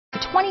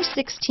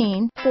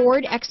2016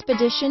 Ford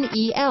Expedition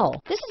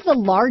EL. This is the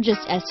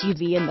largest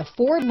SUV in the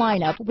Ford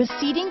lineup with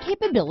seating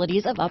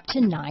capabilities of up to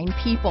 9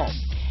 people.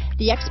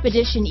 The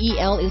Expedition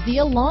EL is the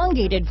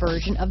elongated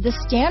version of the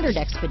standard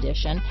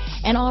Expedition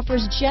and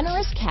offers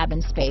generous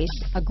cabin space,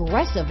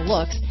 aggressive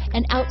looks,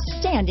 and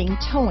outstanding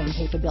towing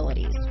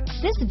capabilities.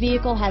 This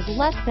vehicle has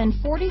less than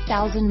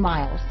 40,000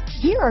 miles.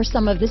 Here are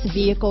some of this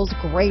vehicle's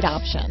great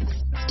options: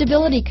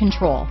 stability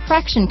control,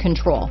 traction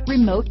control,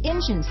 remote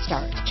engine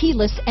start,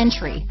 keyless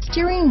entry,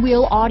 steering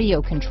wheel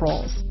audio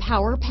controls,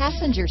 power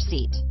passenger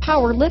seat,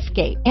 power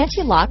liftgate,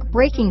 anti-lock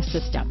braking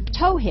system,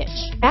 tow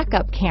hitch,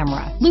 backup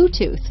camera,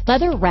 Bluetooth,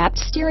 leather-wrapped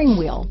steering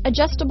wheel,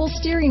 adjustable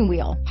steering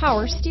wheel,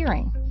 power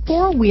steering,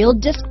 4-wheel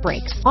disc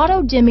brakes,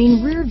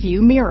 auto-dimming rear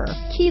view mirror,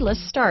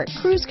 keyless start,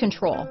 cruise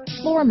control,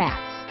 floor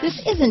mats. This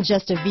isn't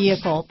just a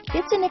vehicle,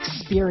 it's an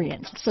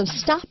experience. So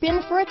stop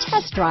in for a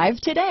test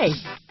drive today.